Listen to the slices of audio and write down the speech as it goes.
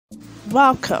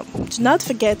Welcome. Do not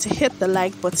forget to hit the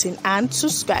like button and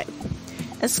subscribe.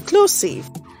 Exclusive.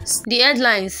 The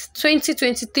headlines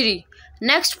 2023.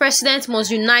 Next president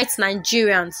must unite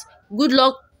Nigerians.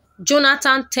 GoodLuck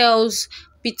Jonathan tells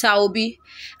Peter Obi.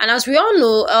 And as we all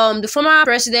know, the former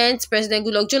President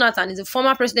GoodLuck Jonathan, is the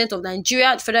former president of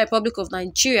Nigeria, the Federal Republic of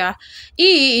Nigeria.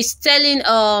 He is telling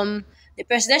the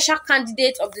presidential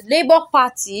candidate of the Labour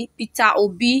Party, Peter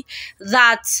Obi,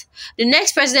 that the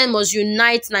next president must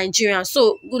unite Nigerians.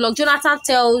 So GoodLuck Jonathan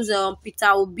tells Peter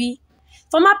Obi.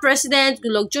 Former President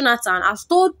GoodLuck Jonathan has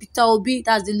told Peter Obi,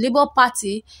 that's the Labour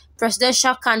Party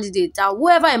presidential candidate, that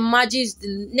whoever emerges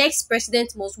the next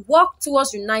president must work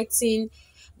towards uniting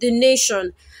the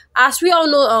nation. As we all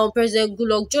know, President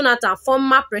GoodLuck Jonathan,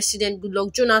 former President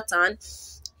GoodLuck Jonathan,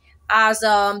 as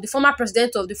the former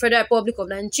president of the Federal Republic of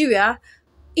Nigeria,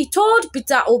 he told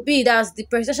Peter Obi, that's the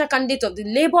presidential candidate of the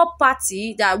Labour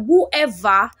Party, that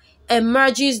whoever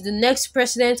emerges the next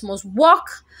president must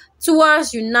work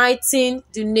towards uniting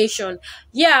the nation.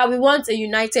 Yeah, we want a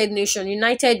united nation.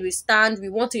 United we stand. We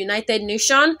want a united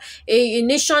nation, a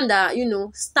nation that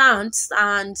stands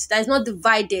and that is not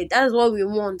divided. That is what we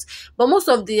want. But most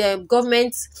of the our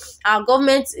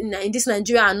governments in this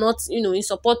Nigeria are not in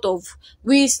support of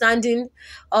we standing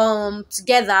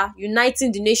together,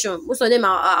 uniting the nation. Most of them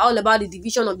are all about the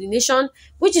division of the nation,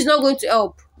 which is not going to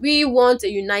help. We want a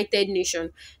united nation.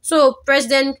 So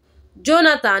President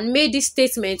Jonathan made this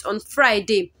statement on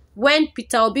Friday when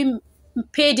Peter Obi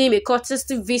paid him a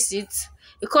courtesy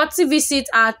visit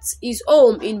at his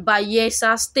home in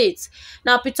Bayelsa State.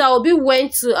 Now, Peter Obi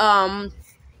went to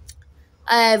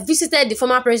visited the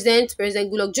former President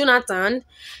GoodLuck Jonathan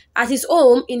at his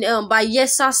home in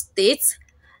Bayelsa State.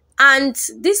 And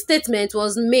this statement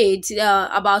was made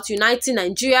about uniting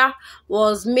Nigeria,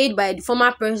 was made by the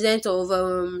former president of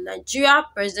Nigeria,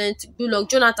 President GoodLuck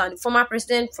Jonathan. The former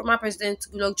president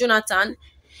GoodLuck Jonathan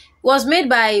was made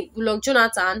by GoodLuck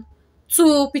Jonathan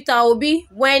to Peter Obi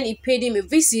when he paid him a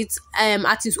visit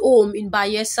at his home in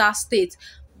Bayelsa State.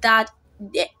 That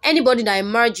anybody that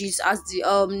emerges as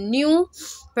the new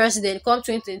president come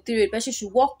 2023, the person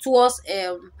should work towards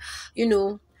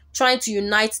trying to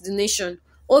unite the nation.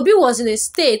 Obi was in a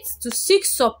state to seek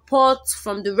support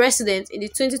from the residents in the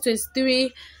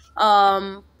 2023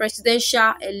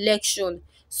 presidential election.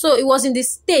 So it was in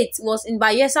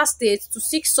Bayelsa State to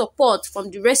seek support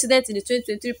from the residents in the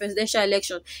 2023 presidential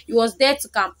election. He was there to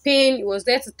campaign. He was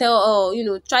there to tell,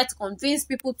 try to convince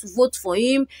people to vote for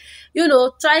him.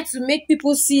 Try to make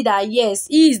people see that yes,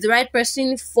 he is the right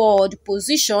person for the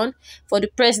position, for the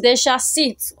presidential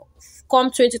seat come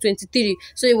 2023.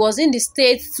 So he was in the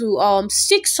state to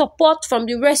seek support from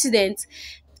the residents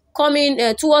coming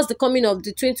towards the coming of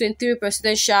the 2023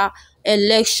 presidential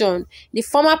election. The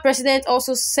former president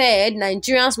also said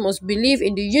Nigerians must believe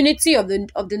in the unity of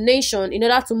the nation in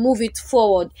order to move it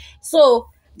forward. So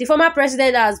the former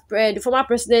president, the former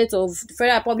president of the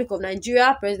Federal Republic of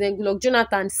Nigeria, President GoodLuck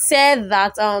Jonathan, said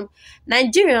that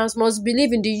Nigerians must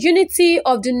believe in the unity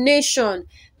of the nation.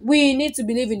 We need to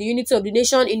believe in the unity of the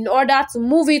nation in order to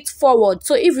move it forward.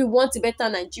 So if we want a better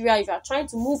Nigeria, if you are trying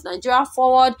to move Nigeria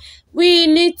forward, we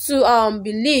need to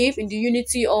believe in the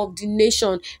unity of the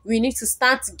nation. We need to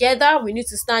stand together. We need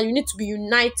to be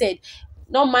united,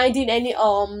 not minding any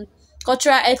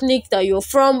cultural ethnic that you're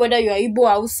from, whether you are Igbo,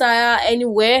 Hausa,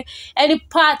 anywhere, any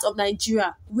part of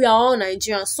Nigeria. We are all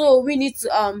Nigerians. So we need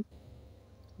to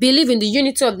believe in the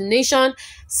unity of the nation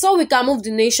so we can move the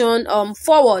nation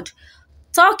forward.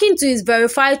 Talking to his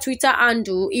verified Twitter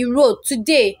handle, he wrote,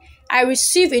 "Today, I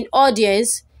received in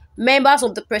audience members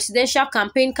of the Presidential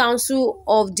Campaign Council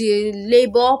of the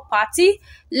Labour Party,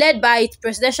 led by its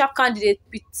presidential candidate,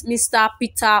 Mr.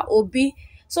 Peter Obi."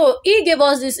 So he gave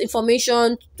us this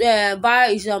information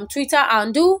via his Twitter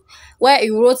handle, where he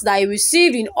wrote that he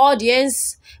received in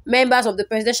audience members of the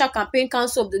Presidential Campaign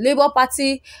Council of the Labour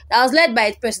Party that was led by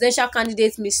its presidential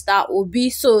candidate, Mr. Obi.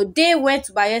 So they went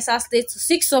to Bayelsa State to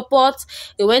seek support.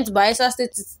 They went to Bayelsa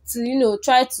State to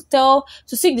try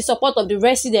to seek the support of the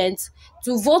residents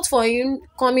to vote for him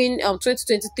coming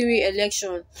 2023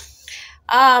 election.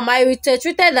 I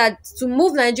retweeted that to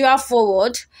move Nigeria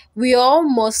forward, we all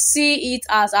must see it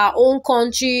as our own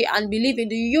country and believe in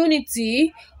the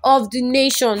unity of the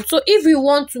nation. So if we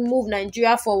want to move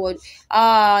Nigeria forward,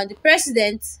 the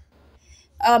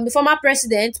former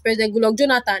president, President GoodLuck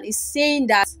Jonathan, is saying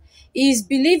that he's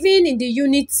believing in the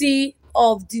unity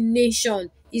of the nation.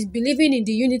 He's believing in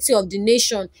the unity of the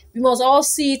nation. We must all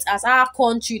see it as our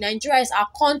country. Nigeria is our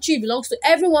country. It belongs to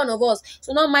every one of us.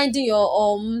 So not minding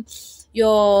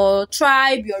your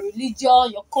tribe, your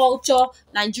religion, your culture.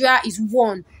 Nigeria is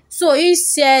one. So he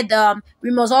said,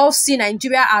 we must all see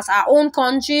Nigeria as our own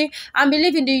country and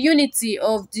believe in the unity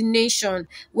of the nation.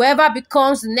 Whoever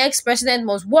becomes the next president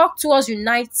must work towards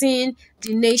uniting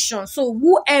the nation. So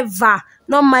whoever,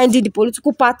 not minding the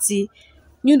political party,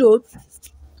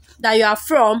 that you are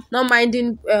from, not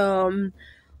minding the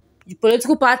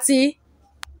political party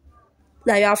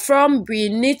that you are from, we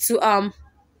need to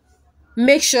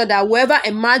make sure that whoever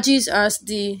emerges as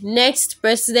the next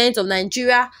president of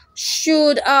Nigeria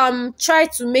should try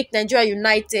to make Nigeria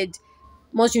united,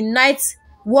 must unite,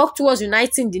 work towards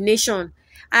uniting the nation.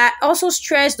 I also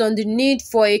stressed on the need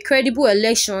for a credible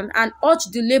election and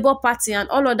urged the Labour Party and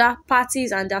all other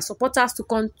parties and their supporters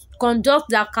to conduct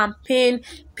their campaign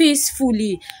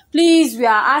peacefully. Please, we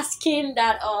are asking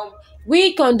that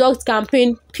we conduct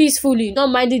campaign peacefully,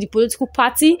 not minding the political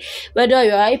party, whether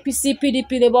you are APC,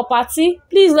 PDP, Labour Party.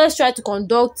 Please, let's try to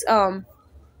conduct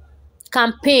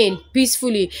campaign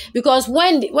peacefully, because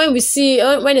when we see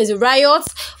when there's a riot,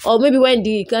 or maybe when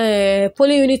the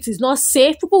polling unit is not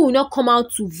safe, people will not come out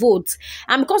to vote,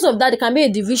 and because of that there can be a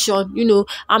division.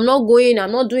 I'm not going,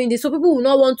 I'm not doing this, so people will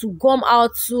not want to come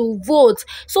out to vote.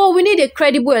 So we need a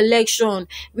credible election.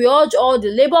 We urge all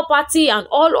the Labour Party and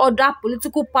all other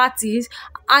political parties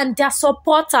and their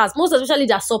supporters, most especially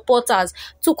their supporters,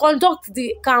 to conduct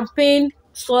the campaign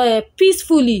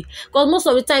peacefully, because most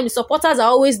of the time the supporters are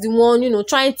always the one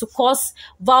trying to cause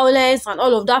violence and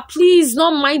all of that. Please,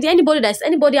 not mind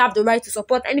anybody have the right to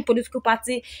support any political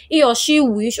party he or she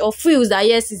wish or feels that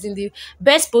yes is in the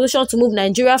best position to move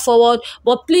Nigeria forward.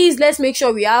 But please, let's make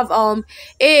sure we have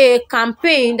a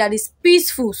campaign that is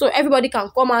peaceful, so everybody can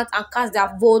come out and cast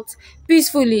their vote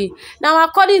peacefully. Now,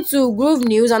 according to Groove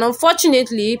News, and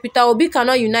unfortunately, Peter Obi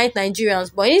cannot unite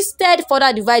Nigerians, but instead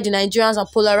further divide the Nigerians and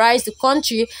polarize the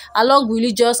country along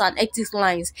religious and ethnic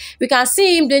lines. We can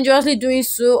see him dangerously doing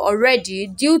so already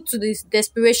due to this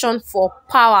desperation for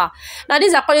power. Now, this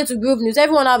is according to Groove News.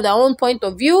 Everyone have their own point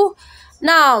of view.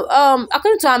 Now,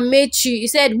 according to Amechi, he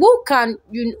said, who can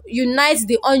unite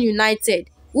the ununited?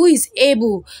 Who is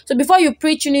able? So before you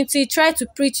preach unity, try to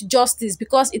preach justice,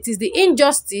 because it is the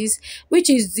injustice which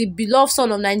is the beloved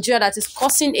son of Nigeria that is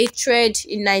causing hatred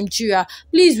in Nigeria.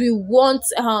 Please, we want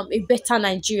a better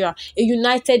Nigeria, a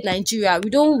united Nigeria. We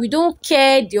don't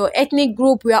care your ethnic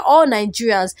group. We are all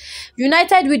Nigerians.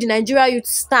 United with the Nigeria youth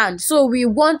stand. So we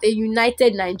want a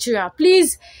united Nigeria.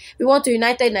 Please, we want a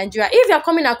united Nigeria. If you are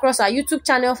coming across our YouTube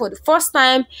channel for the first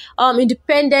time,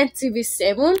 Independent TV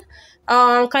 7,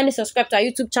 kindly subscribe to our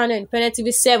YouTube channel, Independent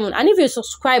TV 7, and if you're a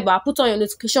subscriber, put on your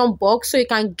notification box so you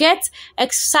can get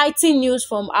exciting news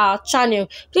from our channel.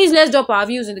 Please, let's drop our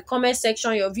views in the comment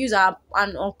section. Your views and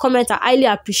comments are highly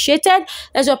appreciated.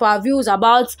 Let's drop our views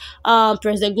about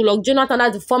President GoodLuck Jonathan,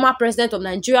 as the former president of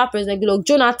Nigeria, President GoodLuck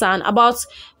Jonathan, about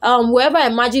whoever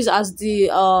emerges as the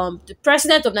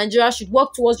president of Nigeria should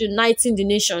work towards uniting the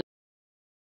nation.